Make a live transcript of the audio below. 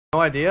No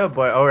idea,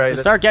 but alright.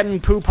 Start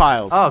getting poo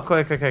piles. Oh,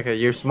 okay.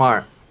 You're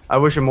smart. I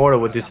wish Immortal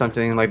would do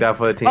something like that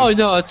for the team. Oh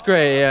no, it's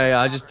great.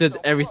 Yeah. I just did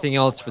everything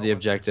else for the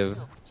objective.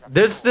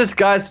 This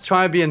guy's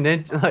trying to be a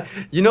ninja.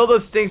 You know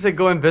those things that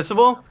go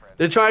invisible?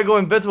 They're trying to go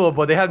invisible,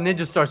 but they have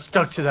ninja stars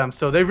stuck to them,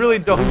 so they really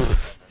don't.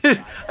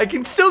 I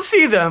can still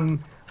see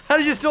them.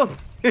 I just don't.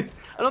 I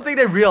don't think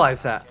they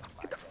realize that.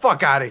 Get the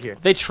fuck out of here.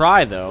 They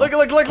try though. Look!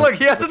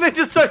 He has a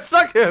ninja star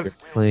stuck to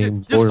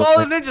him. Just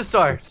follow the ninja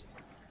stars.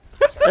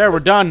 There, we're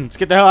done. Let's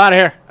get the hell out of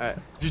here. Alright.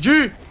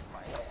 GG.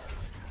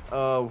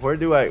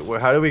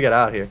 How do we get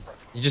out here?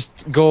 You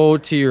just go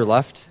to your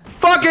left.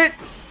 Fuck it!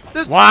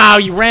 Wow,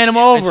 you ran him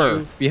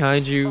over.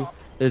 Behind you.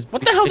 There's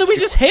What the hell did we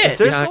just hit?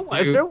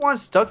 Is there one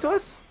stuck to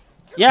us?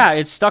 Yeah,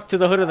 it's stuck to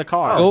the hood of the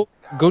car.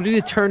 Go do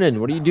the turn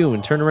in. What are you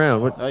doing? Turn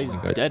around. What? Oh, he's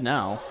dead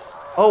now.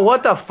 Oh,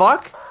 what the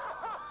fuck?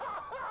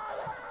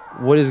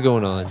 What is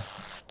going on?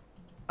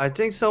 I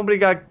think somebody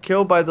got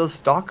killed by those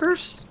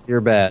stalkers.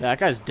 You're bad. That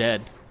guy's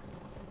dead.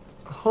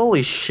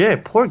 Holy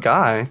shit, poor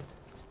guy.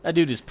 That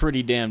dude is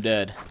pretty damn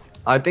dead.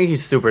 I think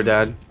he's super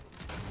dead.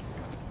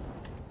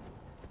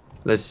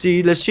 Let's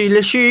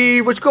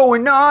see what's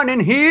going on in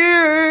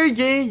here.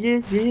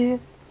 Yeah.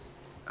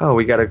 Oh,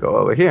 we gotta go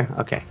over here.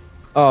 Okay.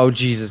 Oh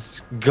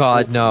Jesus,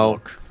 God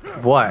no.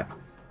 What?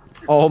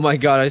 Oh my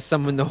God, I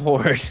summoned the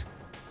horde.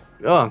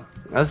 Oh,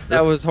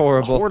 that was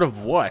horrible. A horde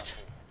of what?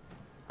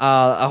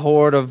 A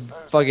horde of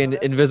fucking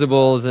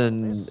invisibles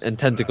and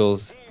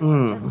tentacles.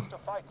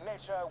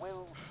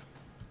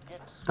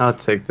 I'll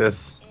take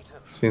this.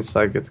 Seems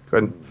like it's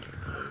good.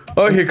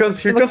 Oh, here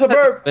comes a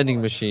bird.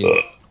 Vending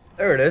machine.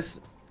 There it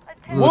is.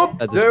 Look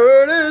Whoop! at this.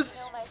 There it is.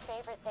 My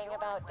favorite thing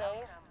about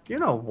Dave. You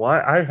know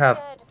what? I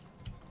have.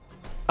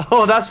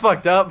 Oh, that's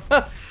fucked up.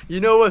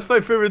 You know what's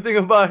my favorite thing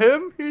about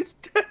him? He's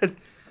dead.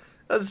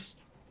 That's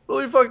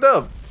really fucked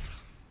up.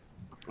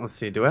 Let's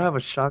see. Do I have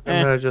a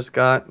shotgun that I just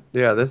got?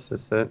 Yeah, this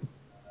is it.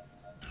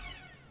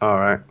 All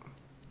right.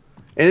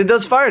 And it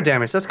does fire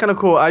damage. That's kind of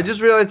cool. I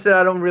just realized that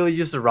I don't really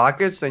use the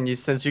rockets, and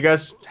since you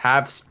guys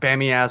have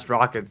spammy ass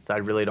rockets, I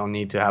really don't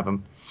need to have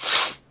them.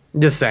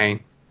 Just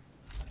saying.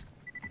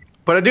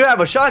 But I do have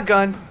a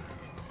shotgun.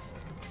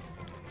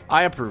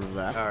 I approve of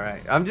that. All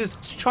right. I'm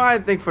just trying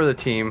to think for the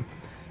team,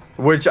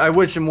 which I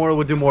wish Immortal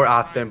would do more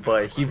often,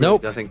 but he really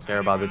doesn't care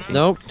about the team.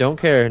 Nope, don't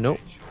care. Nope.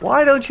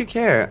 Why don't you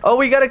care? Oh,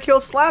 we gotta kill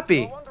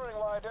Sappy.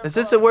 Is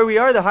this where we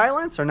are, the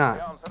Highlands, or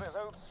not?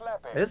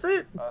 Is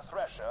it?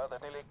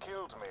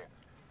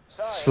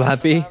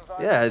 Slappy?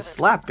 Yeah, it's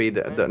Sappy.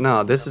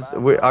 No, this is.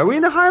 Are we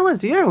in the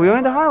Highlands? Yeah, we are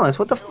in the Highlands.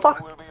 What the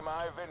fuck?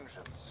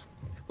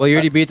 Well, you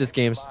already beat this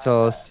game, so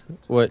tell us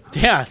what.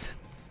 Yeah.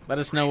 Let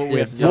us know what we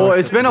have to do. Well,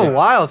 it's been a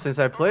while since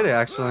I played it,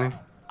 actually.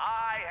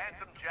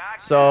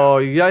 So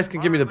you guys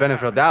can give me the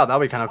benefit of the doubt.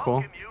 That'd be kind of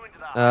cool.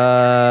 No.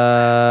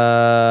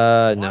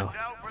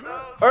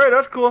 All right,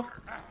 that's cool.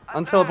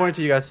 I'm teleporting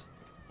to you guys.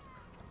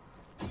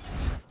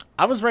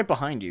 I was right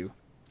behind you.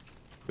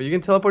 But you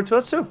can teleport to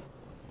us too.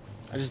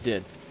 I just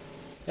did.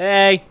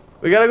 Hey.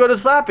 We gotta go to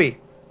Sappy.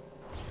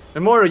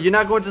 Immortal, you're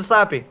not going to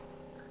Sappy.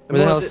 Where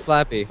the hell's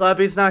Slappy?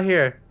 Slappy's not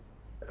here.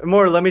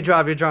 Immortal, let me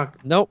drive. You're drunk.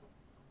 Nope.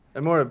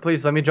 Immortal,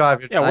 please let me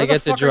drive. Yeah, I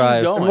get to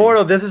drive.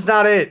 Immortal, this is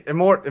not it.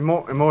 Immortal,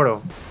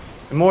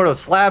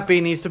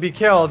 Slappy needs to be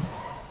killed.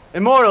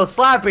 Immortal,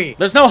 Slappy.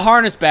 There's no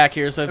harness back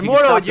here, so if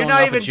Immortal, you you're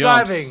not even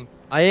driving.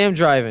 I am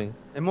driving.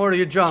 Immortal,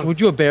 you're drunk.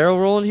 Would you a barrel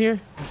roll in here?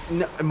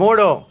 No,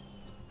 Immortal,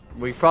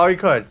 we probably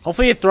could.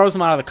 Hopefully it throws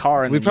him out of the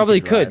car. And we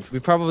probably could. We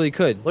probably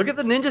could. Look at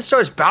the ninja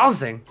stars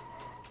bouncing.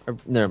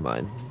 Never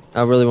mind.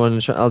 I really want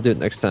to try. I'll do it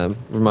next time.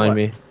 Remind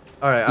me.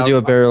 All right. To do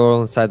a barrel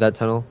roll inside that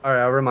tunnel. All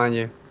right, I'll remind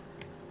you.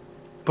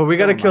 But we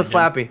gotta kill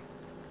Slappy.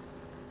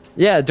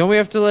 Yeah, don't we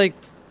have to like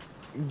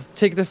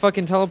take the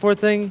fucking teleport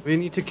thing? We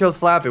need to kill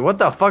Slappy. What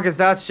the fuck is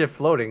that shit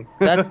floating?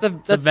 That's the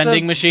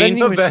vending machine.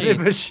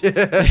 Vending machine.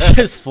 It's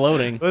just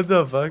floating. What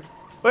the fuck?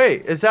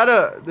 Wait, is that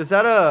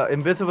a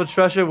invisible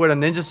treasure with a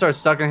ninja star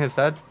stuck in his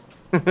head?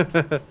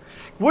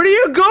 Where are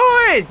you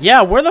going?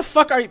 Yeah, where the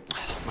fuck are you?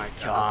 Oh my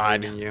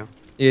god. You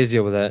guys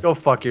deal with that. Go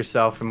fuck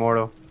yourself,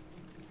 Immortal.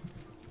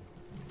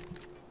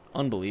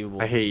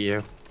 Unbelievable. I hate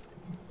you.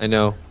 I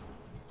know.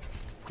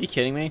 Are you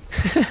kidding me?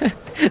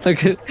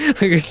 look at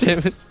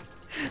Seamus.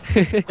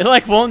 It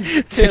like won't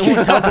teleport me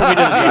to the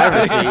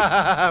driver's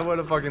seat. What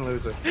a fucking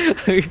loser.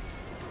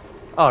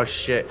 Oh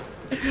shit.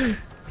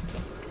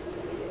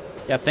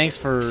 Yeah, thanks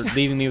for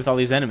leaving me with all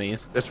these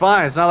enemies. It's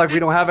fine. It's not like we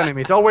don't have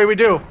enemies. Oh wait, we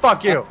do.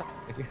 Fuck you.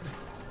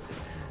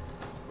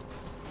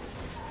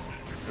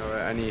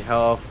 Alright, I need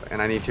health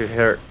and I need to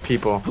hurt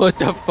people. What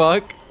the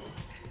fuck?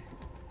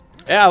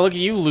 Yeah, look at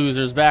you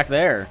losers back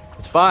there.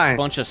 It's fine.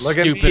 Bunch of Look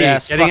stupid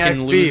ass getting fucking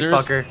XP, losers.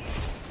 Fucker.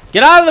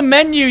 Get out of the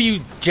menu, you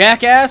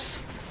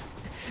jackass!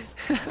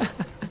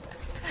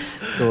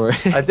 Sure.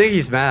 I think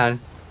he's mad.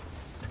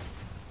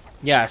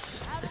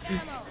 Yes.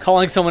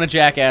 Calling someone a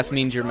jackass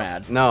means you're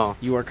mad. No.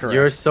 You are correct.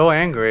 You're so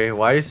angry.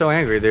 Why are you so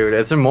angry, dude?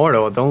 It's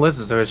Immortal. Don't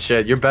listen to his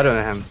shit. You're better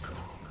than him.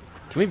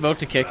 Can we vote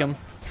to kick him?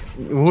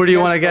 Who do you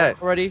want to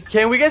get? Already?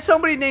 Can we get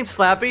somebody named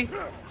Slappy?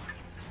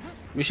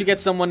 We should get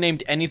someone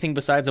named anything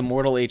besides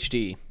Immortal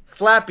HD.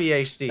 Slappy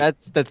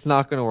HD. That's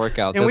not gonna work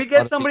out. Can we There's a lot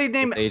get of somebody people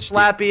named with HD.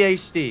 Slappy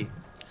HD?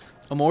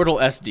 Immortal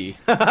SD.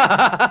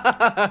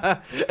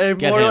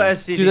 Immortal him.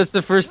 SCD. Dude, that's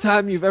the first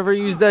time you've ever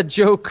used that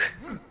joke.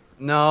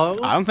 No.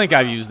 I don't think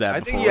I've used that I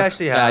before. think you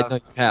actually Yeah, I have. know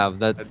you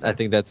have. I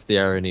think that's the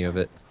irony of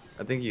it.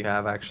 I think you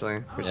have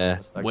actually. Yeah.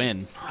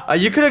 When?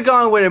 You could have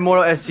gone with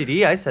Immortal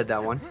SCD. I said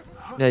that one.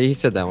 Yeah, he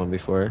said that one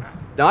before.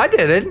 No, I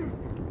didn't.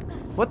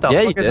 What the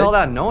Yeah, you fuck is did. all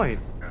that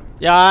noise?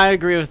 Yeah, I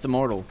agree with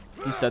Immortal.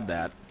 You said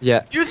that.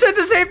 Yeah. You said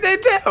the same thing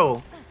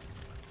too.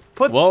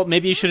 Well,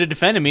 maybe you should have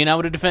defended me, and I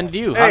would have defended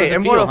you. How Hey, does it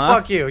Immortal, feel, huh?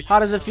 fuck you. How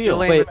does it feel? You're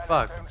lame Wait. as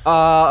fuck.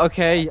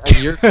 Okay,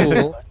 you're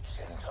cool.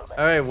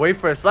 All right, wait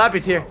for it.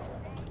 Slappy's here.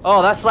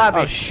 Oh, that's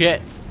Slappy. Oh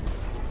shit.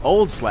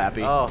 Old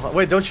Slappy. Oh,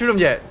 wait, don't shoot him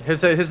yet.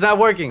 His not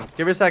working.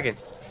 Give it a second.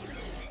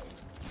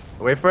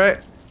 Wait for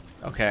it.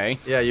 Okay.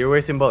 Yeah, you're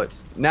wasting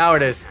bullets. Now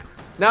it is.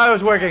 Now it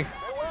was working.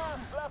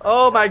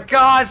 Oh my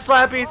god,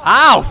 Slappy.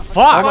 Ow,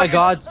 fuck! Oh my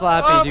god,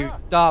 Slappy, dude.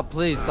 Stop,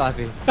 please,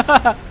 Slappy.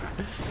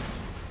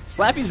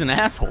 Slappy's an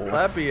asshole.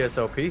 Slappy is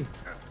OP. This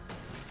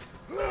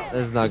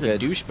is not He's a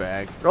good.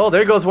 douchebag. Oh,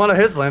 there goes one of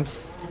his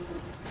limps.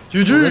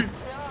 GG.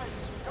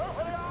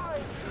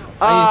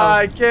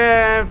 I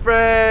can't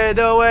fade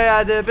the way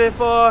I did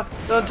before.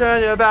 Don't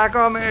turn your back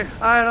on me.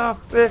 I know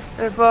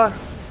before.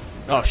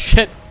 Oh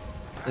shit.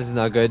 This is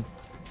not good.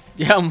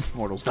 Yeah,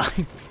 Immortal's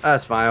dying.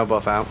 That's fine. I'll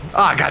buff out.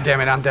 Ah, god damn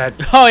it, I'm dead.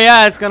 Oh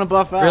yeah, it's gonna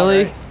buff out.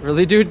 Really? right?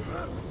 Really, dude?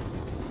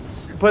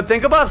 But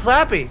think about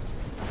Slappy.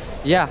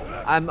 Yeah,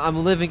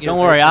 I'm living it. Don't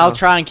right worry, now. I'll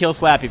try and kill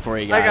Slappy for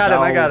you guys.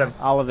 I got him.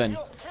 I'll avenge.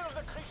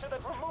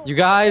 You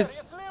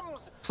guys,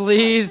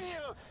 please.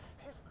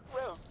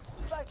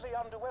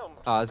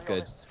 Oh, that's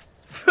good.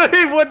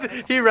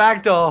 He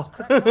ragdoll.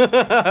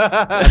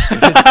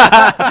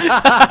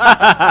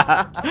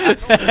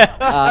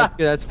 That's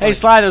good. That's fine. Hey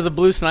Sly, there's a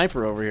blue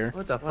sniper over here.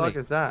 What the funny. fuck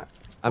is that?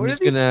 I'm What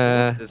just are these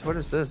gonna- boxes? What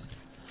is this?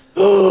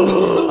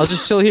 I'll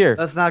just chill here.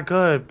 That's not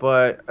good,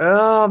 but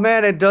oh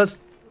man, it does.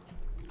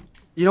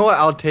 You know what?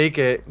 I'll take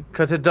it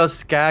because it does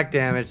skag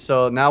damage.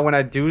 So now when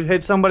I do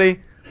hit somebody,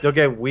 they'll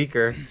get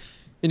weaker.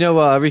 You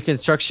know,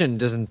 reconstruction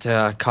doesn't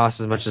cost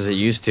as much as it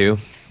used to.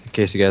 In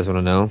case you guys want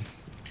to know.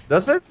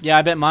 Does it? Yeah,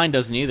 I bet mine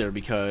doesn't either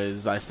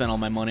because I spent all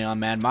my money on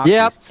Mad Moxie.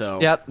 Yep. So.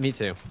 Yep. Me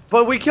too.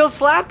 But we killed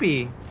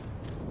Slappy.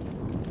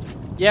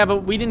 Yeah,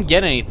 but we didn't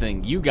get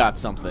anything. You got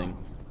something.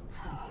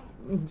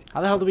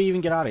 How the hell did we even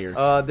get out of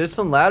here? There's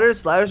some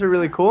ladders. Ladders are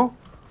really cool.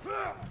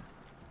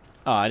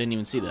 Oh, I didn't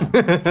even see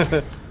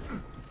that.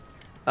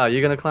 Oh,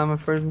 you gonna climb it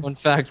first? Fun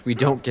fact: we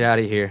don't get out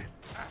of here.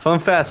 Fun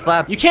fast,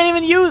 Slappy. You can't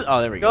even use.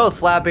 Oh, there we Go, go.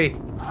 Slappy.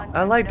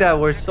 I like that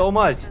word so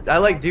much. I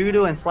like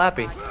doo-doo and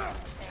Slappy.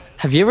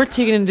 Have you ever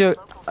taken into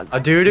A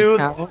doo-doo,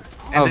 account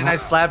and of- then I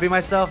Slappy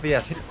myself?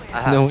 Yes,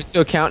 I have. no into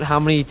account how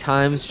many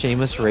times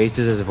Seamus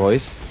raises his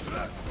voice?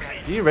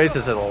 He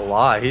raises it a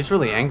lot. He's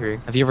really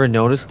angry. Have you ever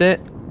noticed it?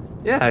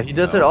 Yeah, he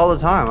does it all the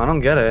time. I don't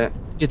get it.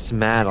 He gets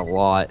mad a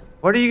lot.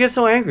 Why do you get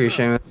so angry,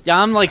 Seamus? Yeah,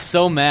 I'm like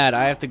so mad.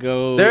 I have to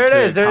go There it to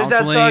is. There's that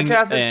counseling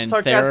sarcastic- and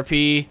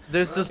therapy.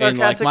 There's the And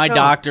like sarcastic my tone.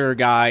 doctor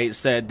guy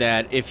said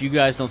that if you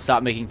guys don't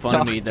stop making fun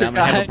of me, then I'm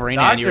gonna have a brain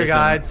Doctor aneurysm.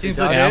 guy, it seems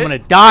and legit. I'm gonna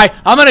die.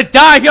 I'm gonna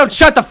die if you don't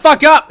shut the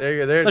fuck up. There you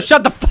go. There, So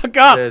shut the fuck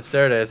up. there it is.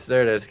 There it is.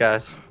 There it is,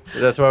 guys.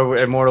 That's what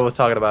Immortal was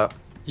talking about.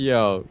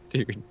 Yo,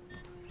 dude.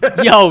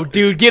 Yo,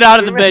 dude, get out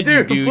of the bed,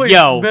 Dude, dude. please,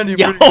 Yo, Benny,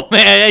 yo, please.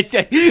 man,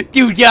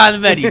 dude, get out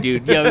of the bed,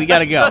 dude. Yo, we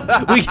gotta go.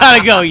 We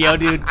gotta go, yo,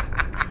 dude.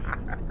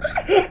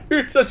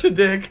 You're such a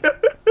dick.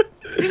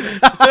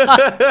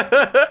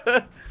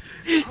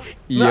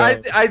 Yo.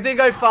 No, I think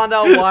I found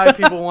out why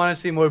people want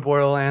to see more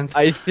Borderlands.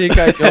 I think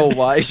I know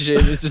why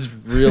Seamus is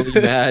really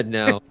mad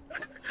now.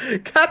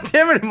 God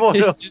damn it,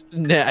 Immortal. He's just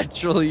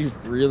naturally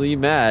really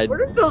mad. What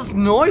are those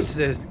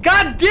noises?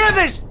 God damn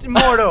it,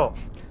 Immortal.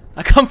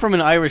 I come from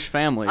an Irish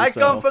family. I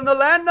so. come from the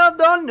land of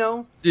don't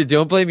know. Dude,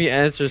 don't blame your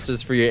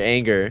ancestors for your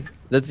anger.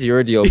 That's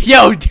your deal.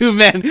 Yo, dude,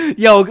 man.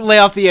 Yo, lay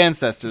off the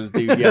ancestors,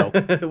 dude. Yo.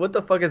 What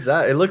the fuck is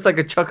that? It looks like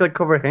a chocolate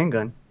covered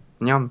handgun.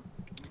 Yum.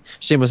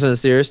 Seamus, on a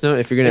serious note,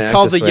 if you're gonna It's act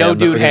called this the way, Yo I'm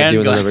Dude never gonna do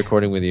handgun. another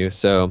recording with you.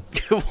 So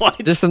What?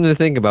 just something to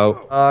think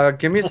about.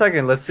 Give me a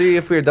second. Let's see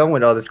if we're done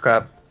with all this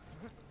crap.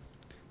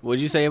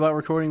 What'd you say about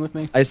recording with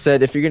me? I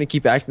said if you're gonna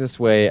keep acting this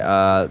way,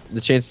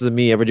 the chances of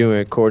me ever doing a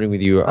recording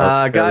with you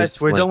are very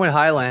Guys, we're slim. done with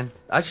Highland.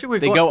 Actually,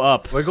 They go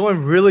up. We're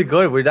going really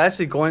good. We're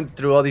actually going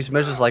through all these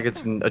measures like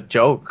it's a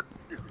joke.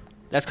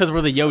 That's because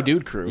we're the Yo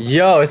Dude crew.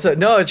 Yo, it's a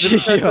no, it's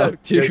a Yo,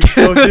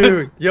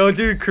 dude. yo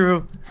dude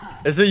crew.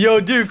 It's a yo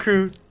dude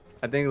crew.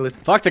 I think let's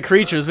Fuck the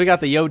creatures. We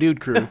got the Yo Dude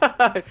crew.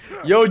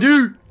 yo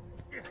dude.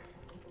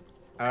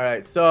 All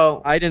right,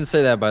 so I didn't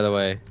say that, by the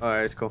way. all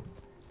right, it's cool.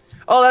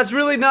 Oh, that's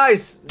really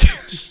nice.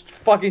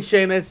 Fucking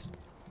Seamus.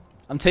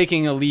 I'm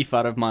taking a leaf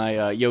out of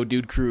my Yo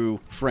Dude crew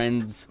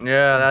friends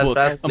Yeah, book,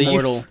 that's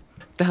Immortal.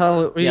 What the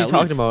hell are Yeah, you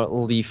talking leaf. about?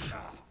 Leaf.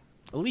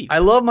 A leaf. I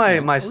love my Yeah,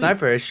 my a leaf.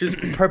 sniper. It shoots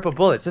purple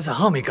bullets. It's a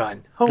homie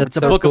gun. That's It's a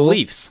so book cool. of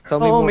leaves. Tell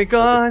me more. Homie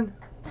gun.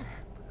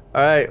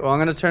 All right. Well, I'm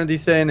gonna turn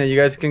these in, and you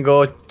guys can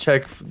go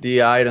check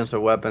the items or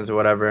weapons or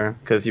whatever,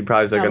 because you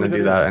probably are Yeah, gonna we do can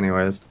do that that.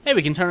 anyways. Hey,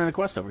 we can turn in a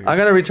quest over here. I'm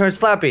gonna return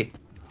Slappy.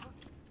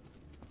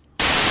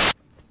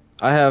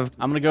 I have.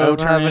 I'm gonna I go don't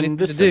turn have in anything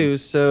this to do.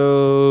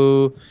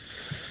 So,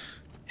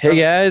 hey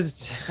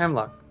guys,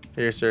 Hemlock.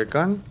 Here's your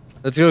gun.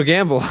 let's go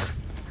gamble.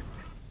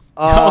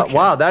 Okay.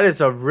 Wow, that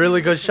is a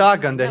really good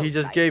shotgun that he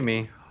just gave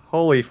me.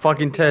 Holy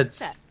fucking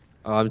tits.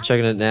 Oh, I'm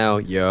checking it now.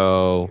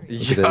 Yo.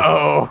 Look at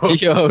Yo.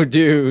 this. Yo,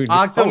 dude.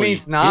 Octa Holy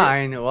means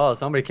 9. Well,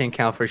 somebody can't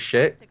count for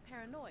shit.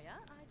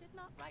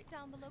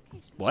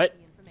 What?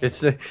 It's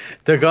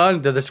the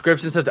gun. The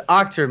description says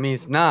Octa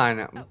means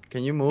 9.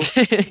 Can you move?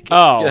 Oh, Get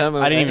out of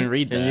my I didn't way. even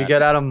read that. Can you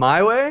get out of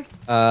my way?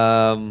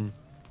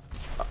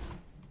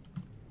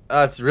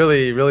 That's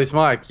really, really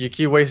smart. You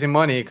keep wasting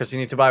money because you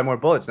need to buy more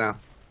bullets now.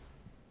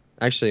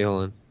 Actually,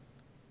 hold on.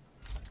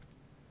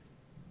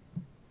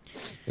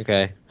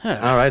 Okay. All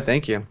right,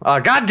 thank you. Oh,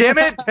 God damn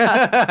it!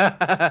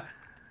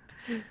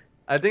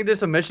 I think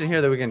there's a mission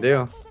here that we can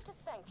do.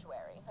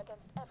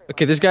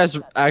 Okay, this guy's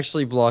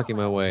actually blocking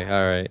my way.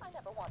 All right.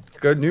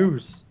 Good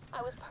news.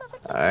 All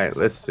right,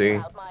 let's see.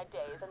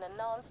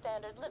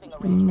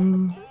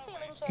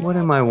 What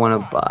am I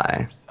want to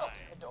buy?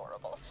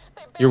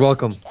 You're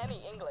welcome.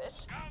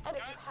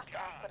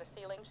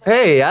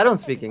 Hey, I don't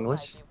speak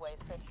English.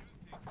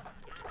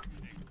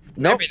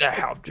 Nope. Maybe that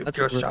helped you. That's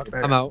Just a, shot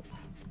better. I'm out.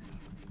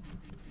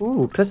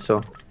 Ooh,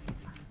 pistol.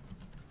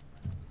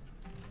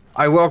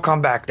 I will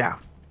come back now.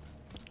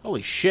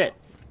 Holy shit.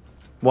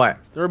 What?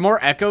 There are more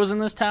echoes in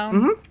this town?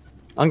 Mm-hmm.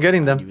 I'm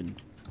getting them. Even...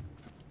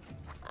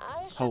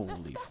 Holy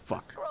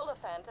fuck.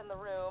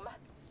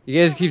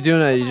 You guys keep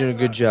doing that. You're doing a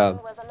good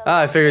job.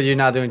 I figured you're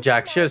not doing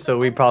jack shit, so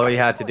we probably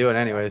had to do it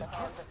anyways.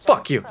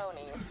 Fuck you.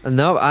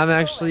 No, I'm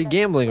actually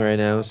gambling right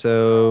now,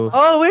 so...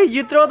 Oh, wait,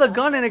 you throw the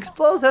gun and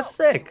explodes? That's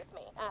sick.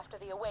 After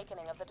the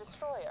awakening of the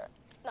destroyer,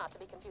 not to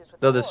be confused with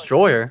The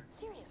destroyer?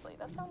 Seriously,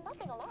 those sound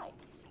nothing alike.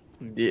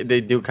 They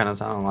do kind of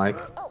sound like.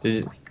 Did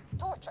you...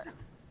 Torture.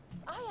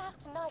 I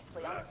asked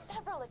nicely on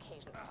several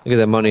occasions. Look at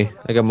that money.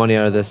 I got money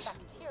out of this.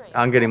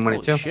 I'm getting money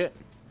Holy too. shit.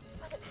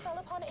 But it fell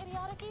upon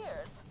idiotic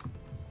ears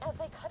as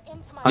they cut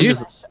into my I'm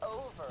just- flesh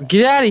over.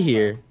 Get out of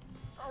here.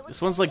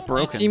 This one's like You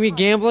broken. see me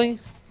gambling?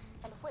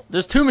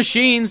 There's 2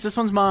 machines. This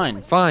one's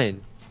mine.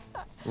 Fine.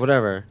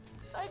 Whatever.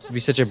 Be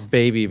such a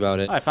baby about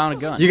it. I found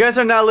a gun. You guys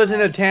are not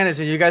listening to Tannis,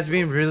 and you guys are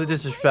being really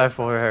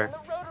disrespectful to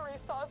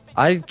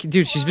her.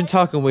 Dude, she's been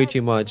talking way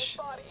too much.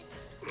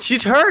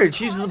 She's hurt.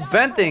 She's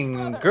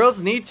venting. Girls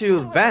need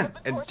to vent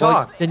and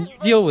talk. Then you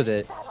deal with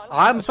it.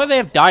 That's why they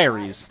have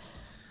diaries.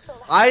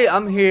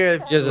 I'm here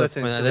to She doesn't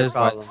listen point to out their his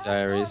my problems,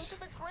 diaries.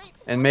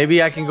 and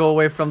maybe I can go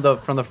away from the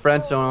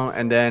friend zone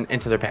and then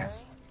into their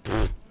pants.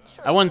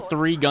 I won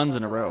 3 guns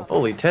in a row.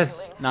 Holy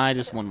tits! Nah, I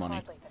just won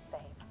money.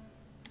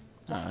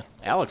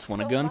 Alex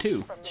won a gun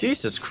too.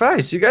 Jesus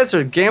Christ! You guys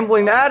are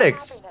gambling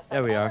addicts.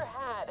 Yeah, we are.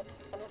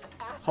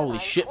 Holy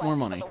shit, more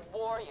money.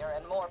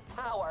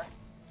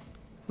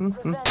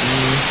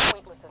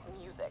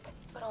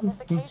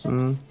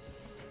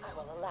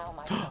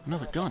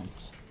 Another gun.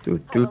 Do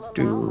do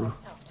do.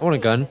 I want a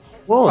gun.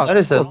 Whoa, that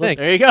is a. Thanks.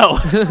 There you go.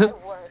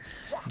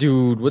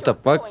 Dude, what the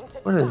fuck?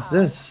 What is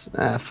this?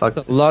 Ah, fuck.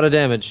 A lot of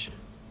damage.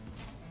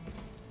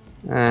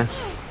 Eh.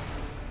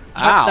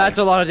 Ow. That's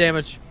a lot of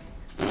damage.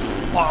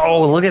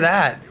 Whoa! Look at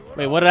that.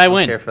 Wait, what did I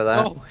win? Care for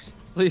that. Oh,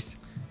 please.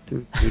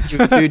 Do,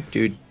 do, do,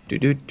 do, do,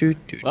 do, do,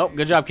 do. Well,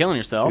 good job killing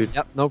yourself.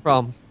 Yep, no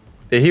problem.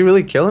 Did he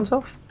really kill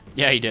himself?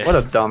 Yeah, he did. What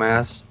a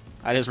dumbass.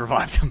 I just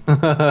revived him.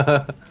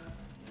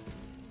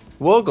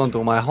 Welcome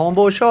to my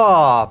humble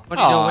shop. What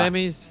do you know, Aw.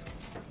 whammies?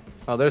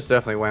 Oh, there's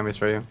definitely whammies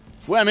for you.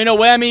 Whammy, no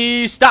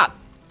whammy, stop.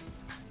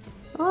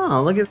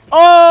 Oh, look at.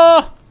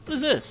 Oh, what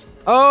is this?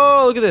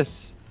 Oh, look at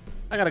this.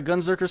 I got a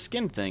Gunzerker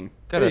skin thing.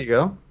 Got There a you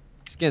go.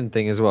 skin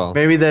thing as well.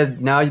 Maybe that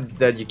now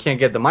that you can't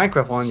get the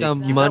microphone,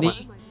 Some you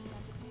money.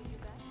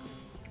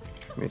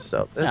 Let me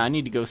sell this. Yeah, I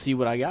need to go see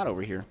what I got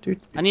over here. Dude.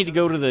 I need to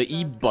go to the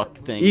e-buck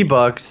thing.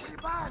 E-bucks.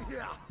 What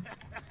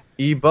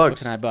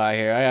E-bucks. can I buy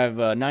here? I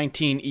have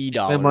 19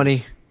 e-dollars. My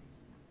money.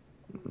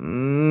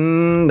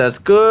 That's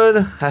good.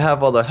 I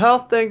have all the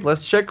health things.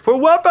 Let's check for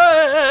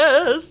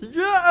weapons.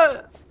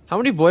 Yeah. How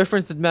many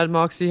boyfriends did Mad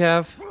Moxie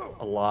have?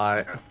 A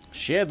lot.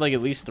 She had like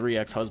at least 3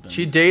 ex-husbands.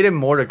 She dated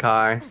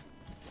Mordecai.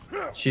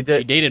 She She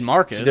dated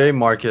Marcus. She dated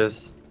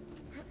Marcus.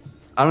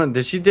 I don't.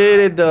 Did she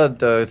dated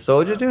the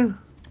soldier dude?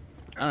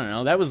 I don't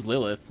know. That was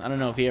Lilith. I don't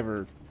know if he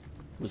ever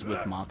was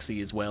with Moxie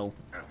as well.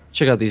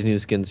 Check out these new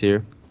skins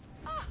here.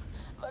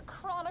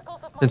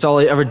 That's all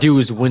I ever do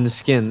is win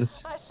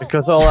skins.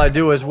 Because all I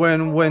do is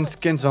win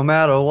skins no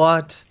matter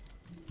what.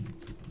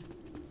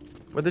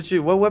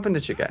 What weapon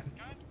did you get?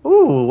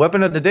 Ooh,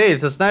 weapon of the day.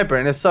 It's a sniper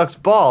and it sucks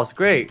balls.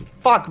 Great.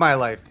 Fuck my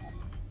life.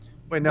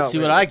 Wait, no. Let's see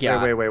wait, what I wait,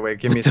 got. Wait.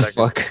 Give me a What the second.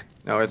 fuck?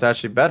 No, it's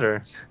actually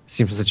better.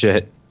 Seems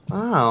legit.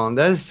 Wow,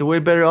 that's way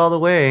better all the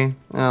way.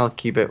 I'll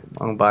keep it.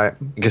 I'll buy it.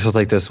 I guess I'll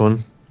take this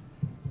one.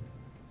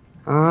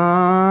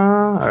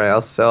 Alright,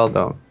 I'll sell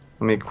though.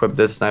 Let me equip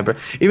this sniper.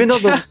 Even though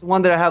the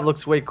one that I have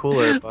looks way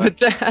cooler. But What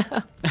the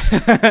hell?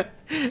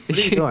 what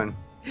are you doing?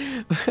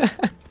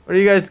 What are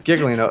you guys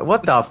giggling at?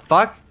 What the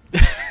fuck?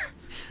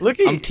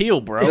 Looky. I'm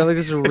teal, bro. I think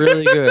this is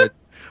really good.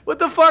 What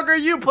the fuck are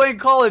you playing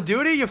Call of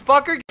Duty? You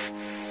fucker,